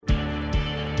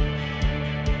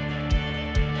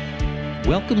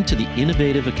Welcome to the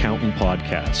Innovative Accountant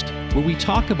Podcast, where we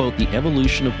talk about the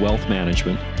evolution of wealth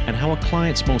management and how a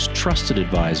client's most trusted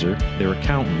advisor, their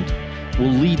accountant, will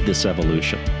lead this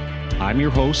evolution. I'm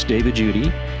your host, David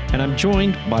Udy, and I'm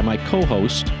joined by my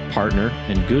co-host, partner,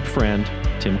 and good friend,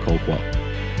 Tim Coakwell.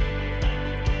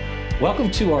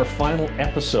 Welcome to our final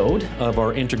episode of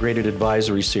our Integrated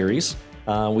Advisory series.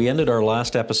 We ended our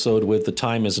last episode with "The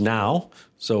time is now."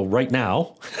 So right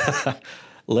now,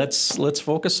 let's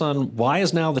focus on why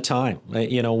is now the time.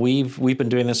 We've been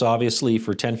doing this obviously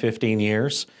for 10, 15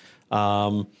 years,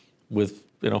 with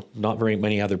not very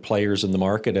many other players in the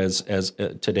market as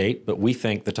to date. But we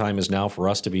think the time is now for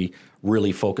us to be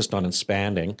really focused on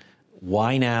expanding.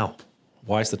 Why now?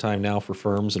 Why is the time now for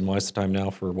firms, and why is the time now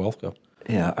for WealthCo?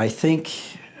 Yeah, I think,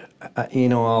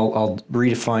 I'll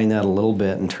redefine that a little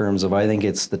bit in terms of, I think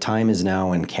it's the time is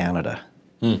now in Canada.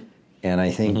 And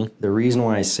I think the reason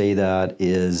why I say that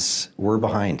is we're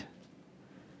behind.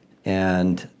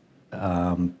 And,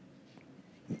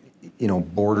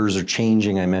 borders are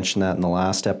changing. I mentioned that in the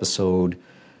last episode.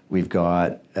 We've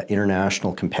got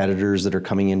international competitors that are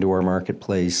coming into our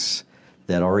marketplace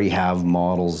that already have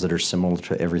models that are similar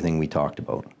to everything we talked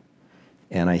about.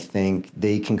 And I think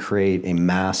they can create a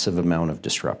massive amount of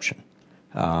disruption.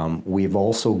 We've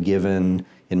also given,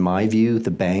 in my view, the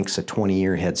banks a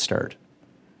 20-year head start.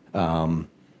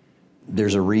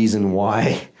 There's a reason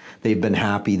why they've been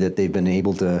happy that they've been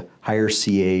able to hire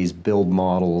CAs, build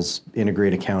models,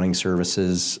 integrate accounting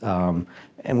services, and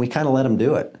we kind of let them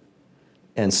do it.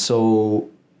 And so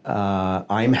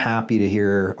I'm happy to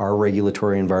hear our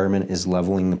regulatory environment is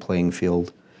leveling the playing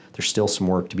field. There's still some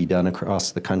work to be done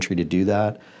across the country to do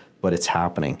that, but it's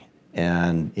happening,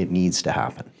 and it needs to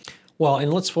happen. Well,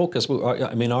 and let's focus.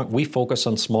 We focus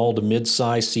on small to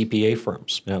mid-sized CPA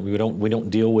firms. We don't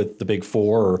deal with the big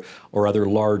four or other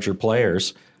larger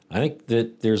players. I think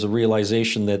that there's a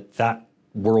realization that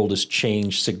world has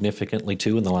changed significantly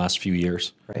too in the last few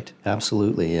years. Right,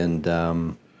 absolutely, and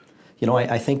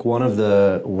I think one of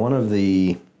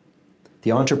the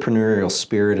entrepreneurial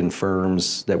spirit in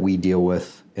firms that we deal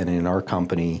with and in our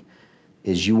company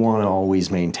is you want to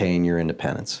always maintain your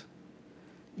independence.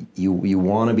 You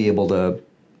want to be able to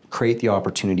create the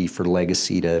opportunity for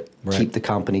legacy to keep the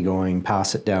company going,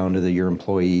 pass it down to your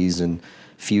employees and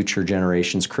future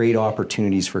generations, create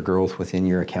opportunities for growth within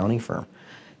your accounting firm.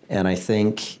 And I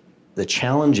think the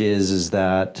challenge is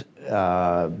that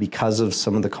because of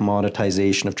some of the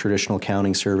commoditization of traditional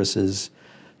accounting services,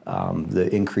 the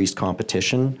increased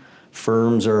competition,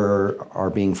 firms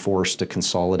are being forced to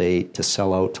consolidate, to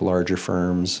sell out to larger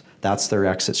firms. That's their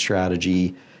exit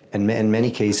strategy. And in many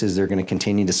cases, they're going to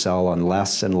continue to sell on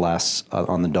less and less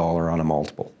on the dollar on a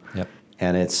multiple. Yep.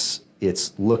 And it's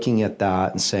looking at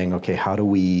that and saying, okay, how do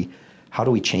we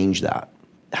change that?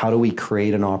 How do we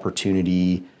create an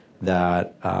opportunity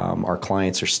that our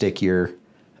clients are stickier,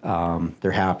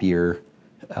 they're happier,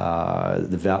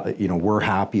 we're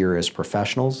happier as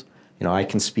professionals. I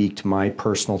can speak to my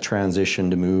personal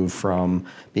transition to move from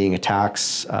being a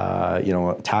tax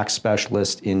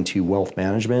specialist into wealth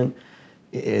management.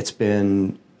 It's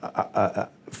been,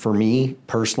 for me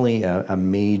personally, a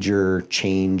major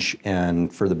change,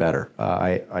 and for the better.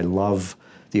 I love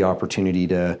the opportunity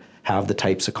to have the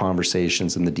types of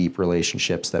conversations and the deep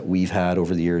relationships that we've had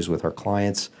over the years with our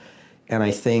clients. And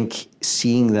I think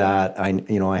seeing that,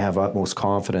 I have utmost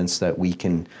confidence that we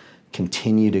can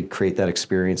continue to create that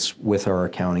experience with our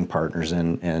accounting partners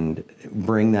and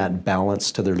bring that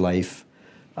balance to their life.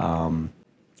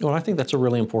 Well, I think that's a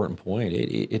really important point.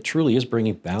 It truly is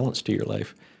bringing balance to your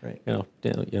life. Right.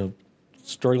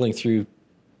 Struggling through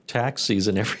tax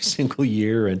season every single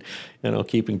year and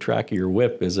keeping track of your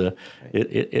WIP is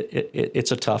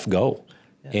it's a tough go.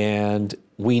 Yeah. And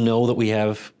we know that we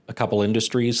have a couple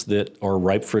industries that are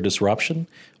ripe for disruption.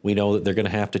 We know that they're going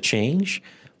to have to change.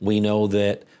 We know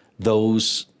that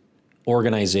those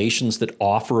organizations that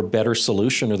offer a better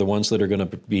solution are the ones that are going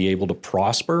to be able to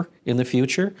prosper in the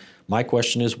future. My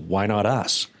question is, why not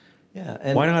us?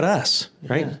 Yeah, why not us,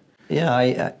 right? Yeah,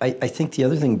 I think the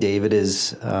other thing, David,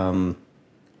 is, a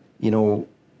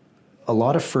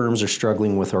lot of firms are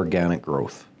struggling with organic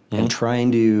growth and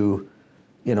trying to,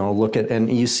 look at,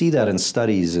 and you see that in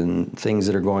studies and things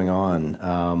that are going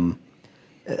on.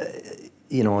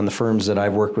 In the firms that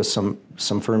I've worked with, some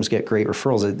firms get great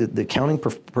referrals. The accounting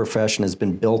profession has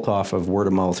been built off of word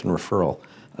of mouth and referral.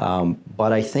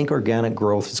 But I think organic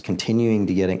growth is continuing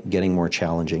to getting more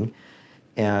challenging.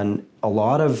 And a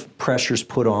lot of pressures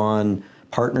put on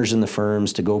partners in the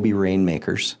firms to go be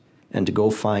rainmakers and to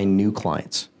go find new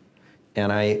clients.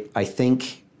 And I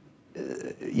think,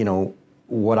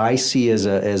 what I see as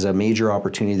a major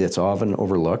opportunity that's often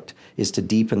overlooked is to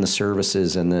deepen the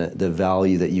services and the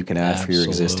value that you can add for your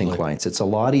existing clients. It's a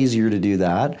lot easier to do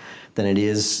that than it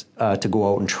is to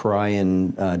go out and try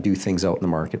and do things out in the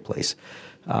marketplace.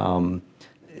 I'll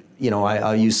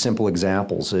use simple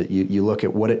examples. You look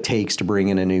at what it takes to bring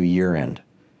in a new year end.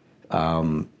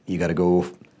 You got to go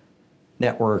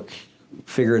network,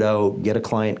 figure it out, get a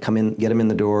client, come in, get them in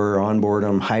the door, onboard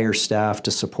them, hire staff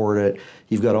to support it.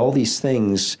 You've got all these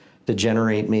things to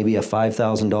generate maybe a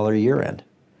 $5,000 year end.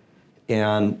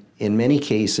 And in many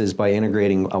cases, by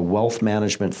integrating a wealth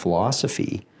management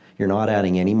philosophy, you're not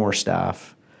adding any more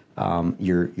staff.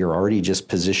 You're already just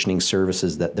positioning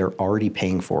services that they're already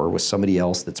paying for with somebody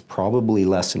else that's probably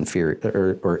less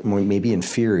inferior or maybe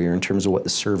inferior in terms of what the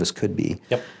service could be.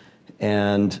 Yep.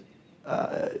 And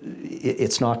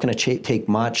it's not going to take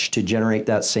much to generate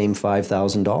that same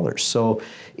 $5,000. So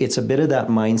it's a bit of that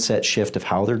mindset shift of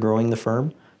how they're growing the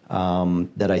firm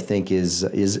that I think is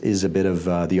a bit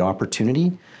of the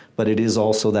opportunity, but it is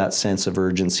also that sense of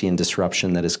urgency and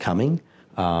disruption that is coming.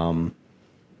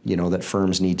 That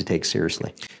firms need to take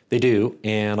seriously. They do,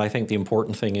 and I think the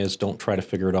important thing is don't try to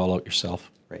figure it all out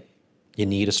yourself. Right. You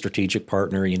need a strategic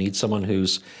partner. You need someone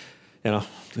who's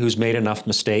made enough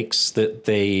mistakes that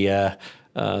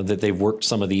they've worked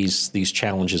some of these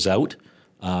challenges out,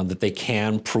 that they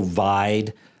can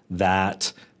provide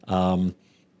that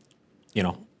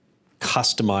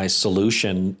customized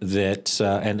solution that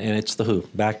and it's the who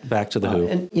back to the who.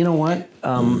 And you know what?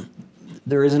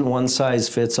 There isn't one size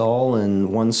fits all and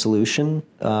one solution.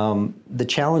 The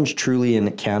challenge truly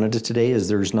in Canada today is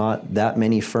there's not that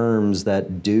many firms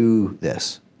that do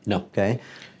this. No. Okay.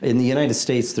 In the United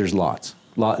States, there's lots.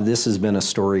 This has been a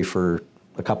story for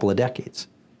a couple of decades.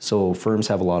 So firms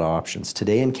have a lot of options.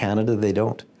 Today in Canada, they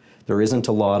don't. There isn't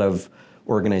a lot of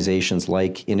organizations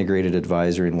like Integrated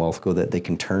Advisory and WealthCo that they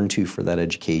can turn to for that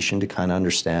education to kind of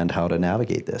understand how to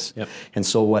navigate this. Yep. And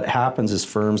so what happens is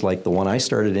firms like the one I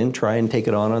started in try and take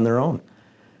it on their own.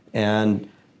 And,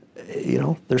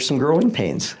 there's some growing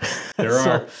pains. There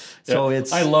are. So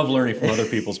it's. I love learning from other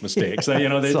people's mistakes.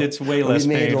 It's way less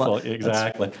painful.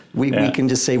 Exactly. We can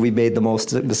just say we made the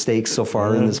most mistakes so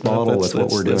far in this model with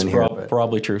what we're doing here. That's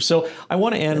probably true. So I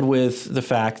want to end with the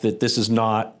fact that this is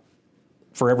not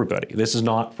for everybody. This is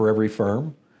not for every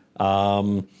firm.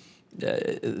 It's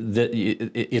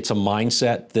a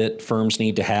mindset that firms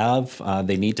need to have.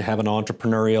 They need to have an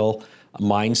entrepreneurial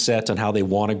mindset on how they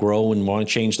want to grow and want to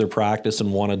change their practice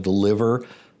and want to deliver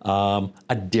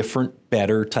a different,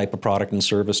 better type of product and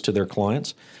service to their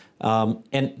clients.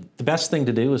 And the best thing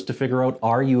to do is to figure out,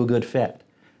 are you a good fit?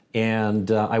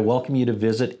 And I welcome you to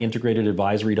visit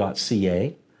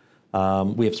IntegratedAdvisory.ca.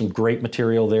 We have some great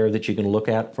material there that you can look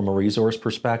at from a resource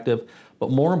perspective. But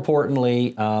more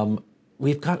importantly,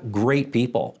 we've got great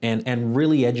people and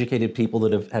really educated people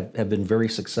that have been very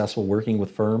successful working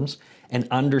with firms and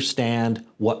understand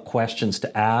what questions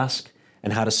to ask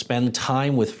and how to spend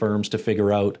time with firms to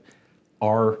figure out,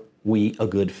 are we a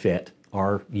good fit?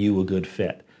 Are you a good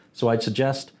fit? So I'd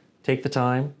suggest take the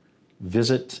time,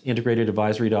 visit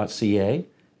IntegratedAdvisory.ca,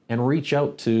 and reach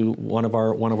out to one of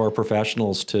our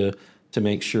professionals to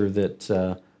make sure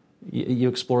that you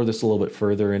explore this a little bit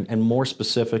further and more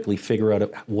specifically figure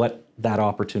out what that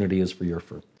opportunity is for your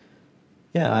firm.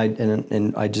 Yeah,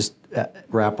 I just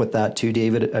wrap with that too,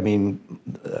 David. I mean,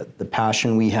 the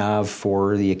passion we have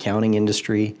for the accounting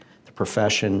industry, the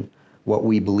profession, what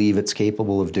we believe it's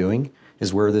capable of doing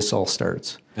is where this all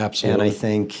starts. Absolutely. And I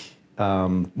think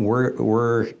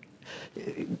we're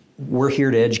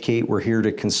here to educate, we're here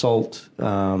to consult,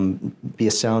 be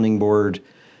a sounding board,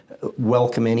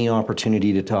 welcome any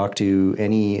opportunity to talk to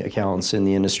any accountants in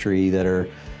the industry that are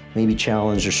maybe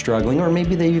challenged or struggling, or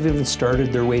maybe they've even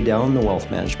started their way down the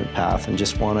wealth management path and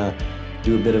just want to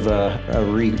do a bit of a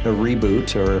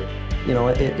reboot, or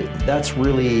that's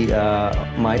really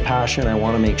my passion. I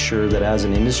want to make sure that as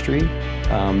an industry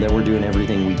that we're doing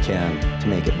everything we can to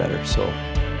make it better. So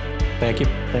thank you.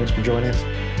 Thanks for joining us.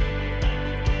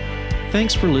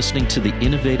 Thanks for listening to the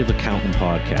Innovative Accountant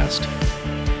Podcast.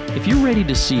 If you're ready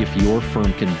to see if your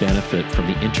firm can benefit from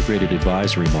the integrated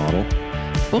advisory model,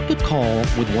 book a call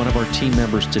with one of our team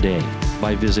members today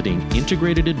by visiting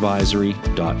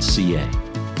IntegratedAdvisory.ca.